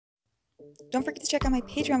Don't forget to check out my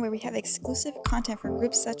Patreon where we have exclusive content for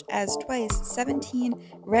groups such as Twice, 17,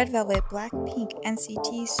 Red Velvet, Blackpink,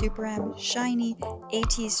 NCT, Super M, Shiny,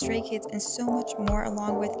 ATEEZ, Stray Kids, and so much more,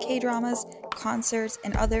 along with K-dramas, concerts,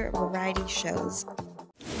 and other variety shows.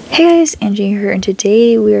 Hey guys, Angie here, and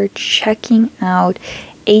today we are checking out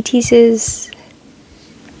ATEEZ's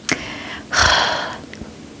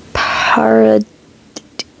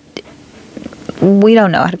we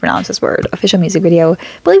don't know how to pronounce this word, official music video. I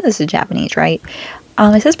believe this is Japanese, right?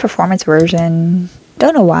 It says performance version.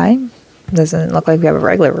 Don't know why. Doesn't look like we have a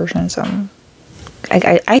regular version, so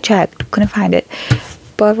I checked, couldn't find it.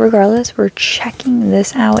 But regardless, we're checking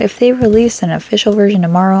this out. If they release an official version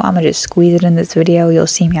tomorrow, I'm gonna just squeeze it in this video. You'll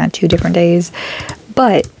see me on 2 different days.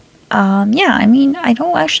 But yeah, I mean, I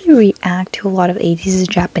don't actually react to a lot of ATEEZ's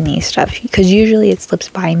Japanese stuff because usually it slips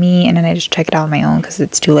by me and then I just check it out on my own because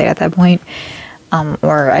it's too late at that point.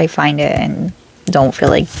 Or I find it and don't feel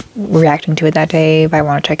like reacting to it that day if I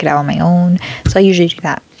want to check it out on my own. So I usually do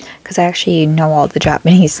that because I actually know all the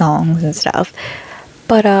Japanese songs and stuff.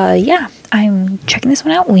 But yeah, I'm checking this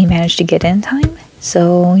one out. We managed to get in time.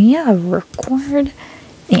 So yeah, record.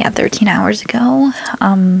 Yeah, 13 hours ago.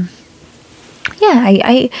 Yeah,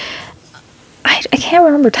 I can't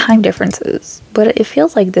remember time differences, but it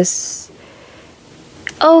feels like this.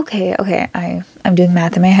 Okay, I'm doing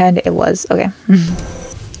math in my head. It was okay.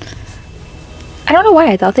 I don't know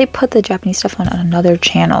why I thought they put the Japanese stuff on another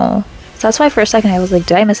channel. So that's why for a second I was like,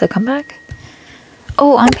 did I miss a comeback?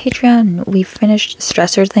 Oh, on Patreon we finished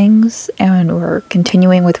Stressor Things and we're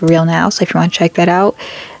continuing with Real Now. So if you want to check that out,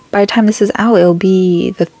 by the time this is out, it'll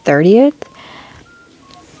be the 30th,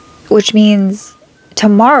 which means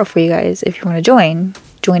tomorrow for you guys. If you want to join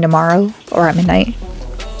tomorrow or at midnight.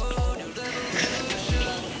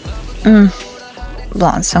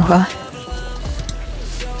 Long song.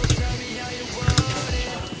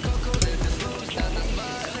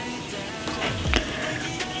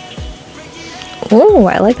 Oh,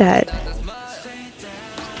 I like that.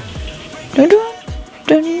 Dun, dun,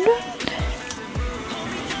 dun, dun.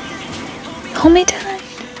 Hold me tight.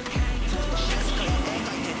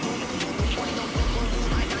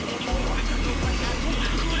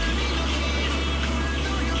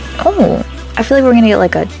 Oh, I feel like we're gonna get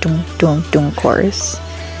like a dum dum dum chorus.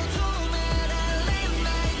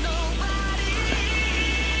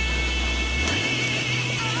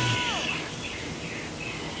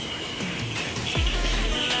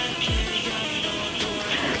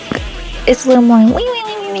 It's a little more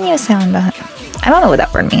wee sound. I don't know what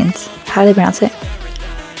that word means. How do they pronounce it?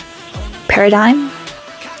 Paradigm?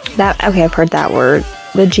 That, okay, I've heard that word.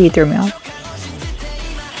 The G threw me off.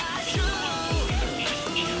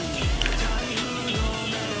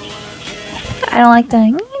 I don't like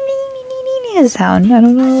the sound. I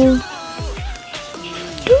don't know.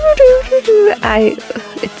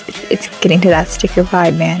 It's getting to that sticker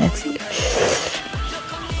vibe, man. It's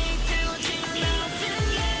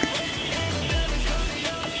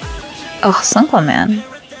oh, Sunkwa, man.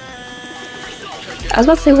 I was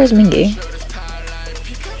about to say, where's Mingi?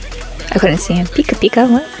 I couldn't see him. Pika Pika,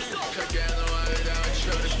 what?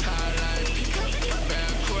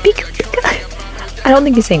 Pika Pika. I don't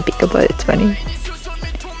think he's saying Pika, but it's funny.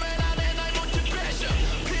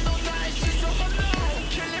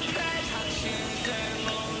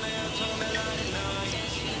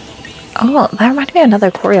 Oh, that reminded me of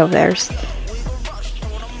another choreo of theirs.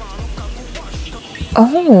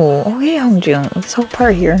 Oh, okay, Hongjung. This whole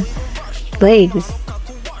part here. Legs.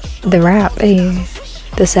 The rap. Hey.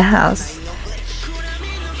 The sass.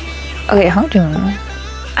 Okay, Hongjung.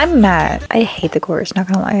 I'm mad. I hate the chorus. Not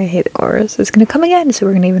gonna lie, I hate the chorus. It's gonna come again, so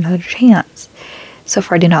we're gonna give it another chance. So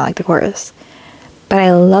far, I do not like the chorus. But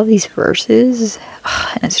I love these verses.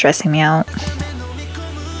 Ugh, and it's stressing me out.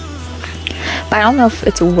 But I don't know if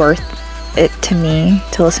it's worth it to me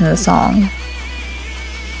to listen to the song.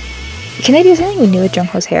 Can they do something new with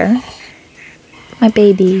Jungkook's hair? My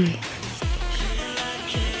baby.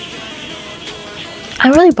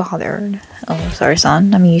 I'm really bothered. Oh, sorry,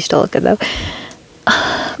 son. I mean, you still look good though.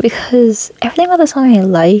 Because everything about the song I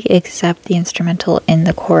like except the instrumental in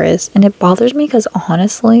the chorus. And it bothers me because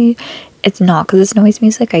honestly, it's not because it's noise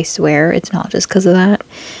music. I swear it's not just because of that.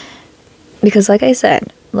 Because like I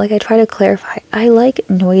said, like I try to clarify, I like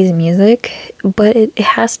noise music, but it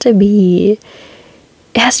has to be...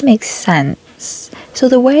 it has to make sense. So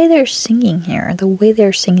the way they're singing here, the way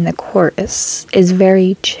they're singing the chorus is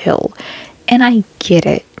very chill. And I get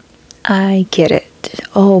it. I get it.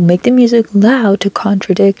 Oh, make the music loud to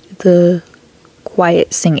contradict the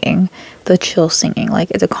quiet singing, the chill singing. Like,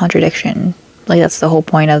 it's a contradiction. Like, that's the whole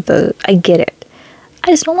point of the... I get it. I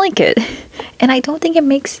just don't like it. And I don't think it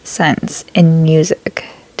makes sense in music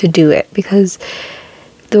to do it, because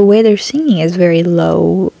the way they're singing is very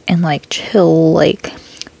low and like chill, like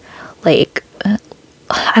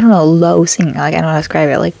I don't know, low singing. Like, I don't know how to describe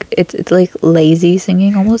it. Like, it's like lazy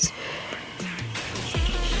singing almost.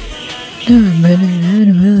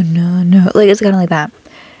 Like, it's kind of like that.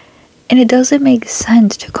 And it doesn't make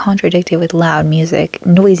sense to contradict it with loud music,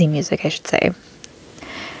 noisy music, I should say,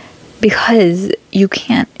 because you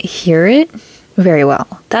can't hear it very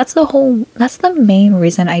well. That's the main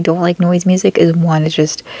reason I don't like noise music. Is one, it's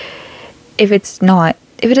just, if it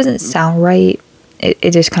doesn't sound right,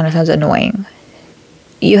 it just kind of sounds annoying.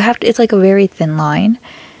 You have to, it's like a very thin line,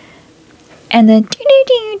 and then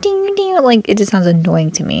like, it just sounds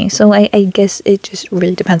annoying to me. So I guess it just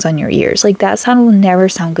really depends on your ears. Like, that sound will never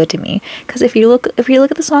sound good to me, because if you look at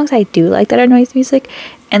the songs I do like that are noise music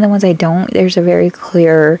and the ones I don't, there's a very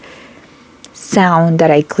clear sound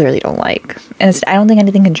that I clearly don't like, and I don't think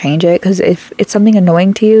anything can change it, because if it's something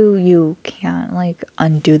annoying to you, you can't like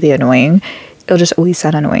undo the annoying. It'll just always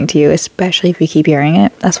sound annoying to you, especially if you keep hearing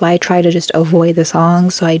it. That's why I try to just avoid the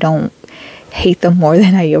songs, so I don't hate them more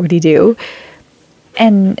than I already do.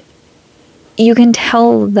 And you can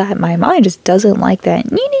tell that my mind just doesn't like that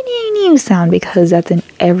sound, because that's in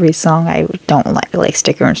every song I don't like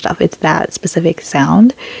Sticker and stuff. It's that specific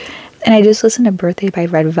sound. And I just listened to Birthday by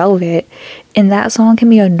Red Velvet, and that song can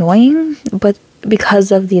be annoying, but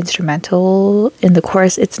because of the instrumental in the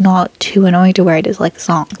chorus, it's not too annoying to where I dislike the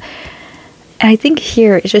song. And I think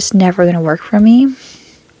here it's just never going to work for me.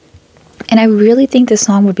 And I really think this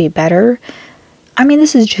song would be better. I mean,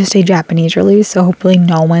 this is just a Japanese release, so hopefully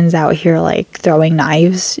no one's out here like throwing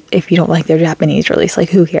knives if you don't like their Japanese release. Like,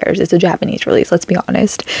 who cares? It's a Japanese release, let's be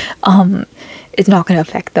honest. It's not going to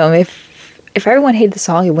affect them. If everyone hated the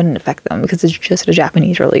song, it wouldn't affect them, because it's just a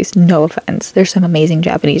Japanese release. No offense. There's some amazing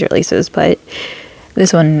Japanese releases, but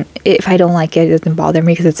this one, if I don't like it, it doesn't bother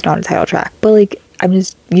me because it's not a title track. But like, I'm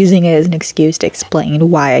just using it as an excuse to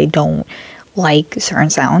explain why I don't like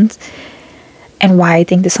certain sounds, and why I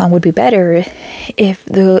think the song would be better if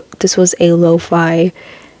this was a lo-fi,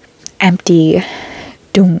 empty,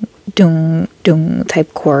 dung dung dung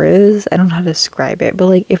type chorus. I don't know how to describe it, but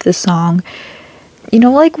like, if the song, you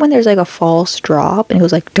know, like when there's like a false drop and it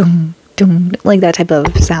goes like dung dung, like that type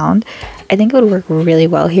of sound, I think it would work really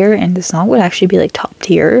well here, and the song would actually be like top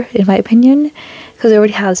tier in my opinion, because it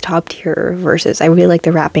already has top tier verses. I really like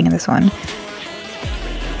the rapping in this one.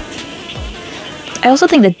 I also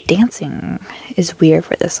think the dancing is weird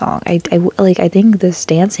for this song. I think this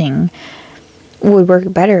dancing would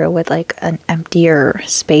work better with like an emptier,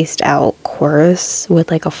 spaced out chorus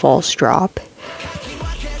with like a false drop.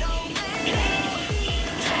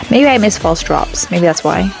 Maybe I miss false drops. Maybe that's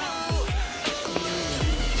why.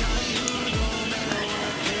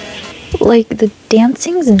 Like, the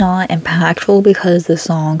dancing's not impactful because the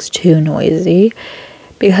song's too noisy,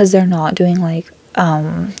 because they're not doing like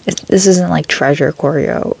this isn't like Treasure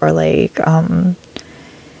choreo or like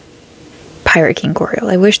Pirate King choreo.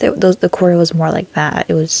 I wish that the choreo was more like that.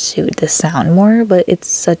 It would suit the sound more, but it's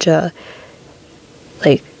such a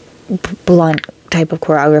like blunt type of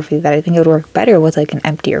choreography that I think it would work better with like an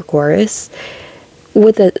emptier chorus.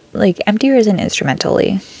 With the like, emptier isn't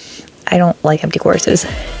instrumentally. I don't like empty choruses.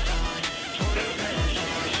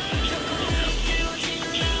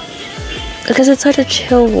 Because it's such a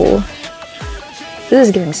chill. This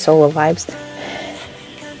is giving solo vibes.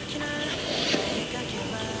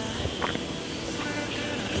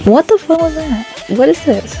 What the fuck was that? What is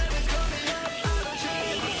this?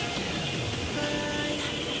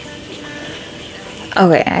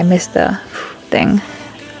 Okay, I missed the thing.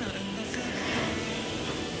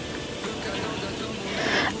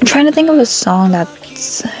 I'm trying to think of a song that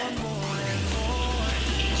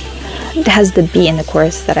has the beat in the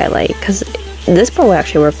chorus that I like, because this part would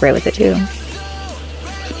actually work great with it too.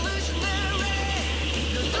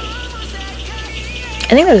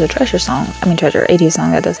 I think there's a Treasure ATEEZ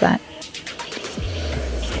song that does that.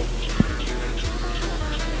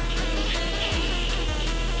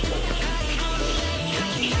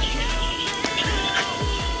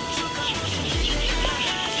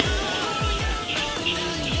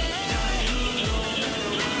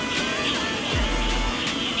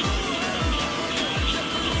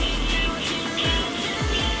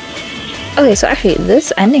 Okay, so actually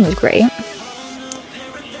this ending is great.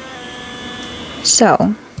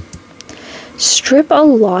 So, strip a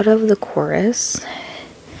lot of the chorus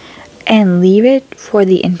and leave it for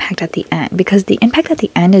the impact at the end, because the impact at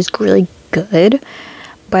the end is really good,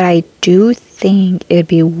 but I do think it'd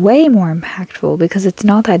be way more impactful because it's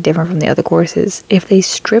not that different from the other choruses. If they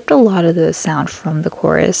stripped a lot of the sound from the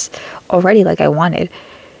chorus already, like I wanted,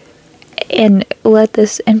 and let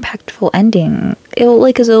this impactful ending, it'll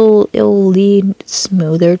lead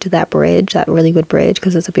smoother to that bridge, that really good bridge,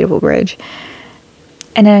 because it's a beautiful bridge,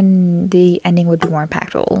 and then the ending would be more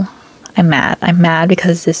impactful. I'm mad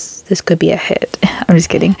because this could be a hit. I'm just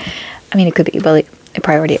kidding. I mean, it could be, but like, it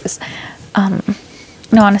probably already is.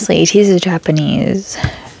 No, honestly, ATEEZ's Japanese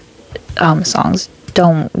songs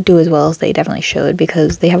don't do as well as they definitely should,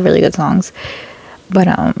 because they have really good songs. But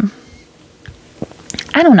I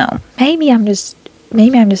don't know. Maybe I'm just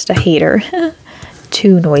a hater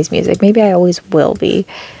to noise music. Maybe I always will be.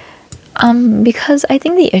 Because I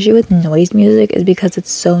think the issue with noise music is because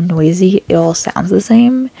it's so noisy, it all sounds the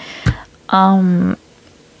same.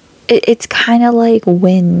 It's kind of like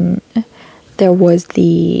when there was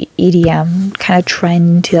the EDM kind of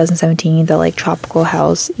trend in 2017, the like tropical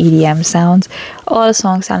house EDM sounds. A lot of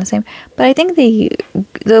songs sound the same, but I think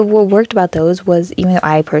what worked about those was, even though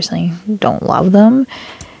I personally don't love them,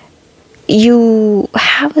 you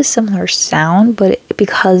have a similar sound, but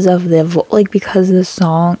because of because of the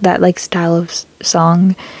song, that like style of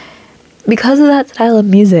song, because of that style of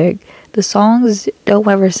music, the songs don't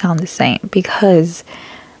ever sound the same, because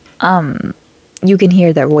you can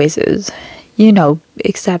hear their voices,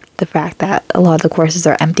 except the fact that a lot of the choruses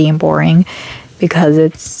are empty and boring because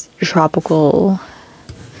it's tropical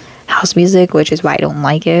house music, which is why I don't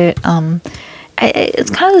like it. It's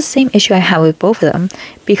kind of the same issue I have with both of them,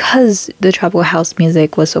 because the tropical house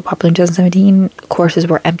music was so popular in 2017. Choruses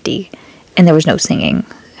were empty and there was no singing.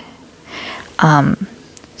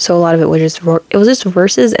 So a lot of it was just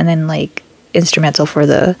verses and then like instrumental for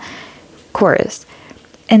the chorus.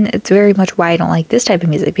 And it's very much why I don't like this type of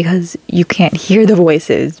music, because you can't hear the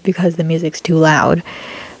voices because the music's too loud.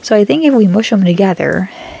 So I think if we mush them together,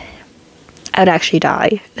 I would actually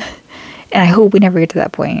die. And I hope we never get to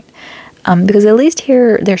that point. Because at least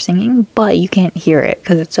here they're singing, but you can't hear it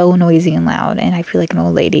because it's so noisy and loud. And I feel like an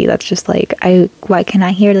old lady that's just like, why can't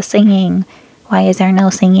I hear the singing? Why is there no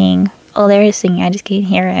singing? Oh, there is singing, I just can't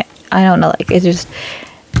hear it. I don't know, like, it just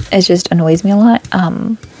annoys me a lot.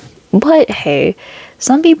 But hey,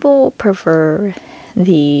 some people prefer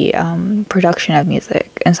the production of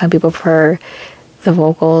music, and some people prefer the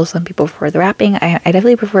vocals, some people prefer the rapping. I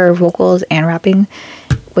definitely prefer vocals and rapping,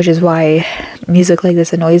 which is why music like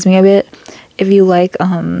this annoys me a bit. If you like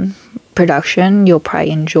production, you'll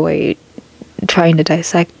probably enjoy trying to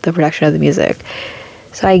dissect the production of the music.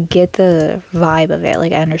 So I get the vibe of it.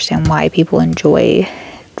 Like, I understand why people enjoy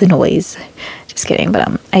the noise. Just kidding,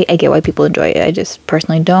 but I get why people enjoy it. I just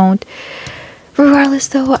personally don't. Regardless,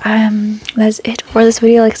 though, that's it for this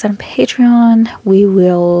video. Like I said, on Patreon, we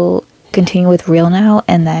will continue with Real now,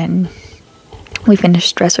 and then we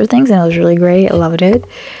finished Dresser Things, and it was really great. I loved it.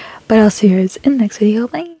 But I'll see you guys in the next video.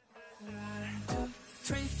 Bye.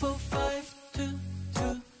 3, 4, 5, 2,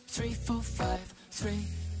 2, 3, 4, 5, 3,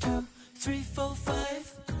 2, 3, 4, 5.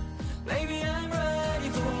 Baby, I'm ready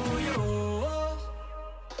for you.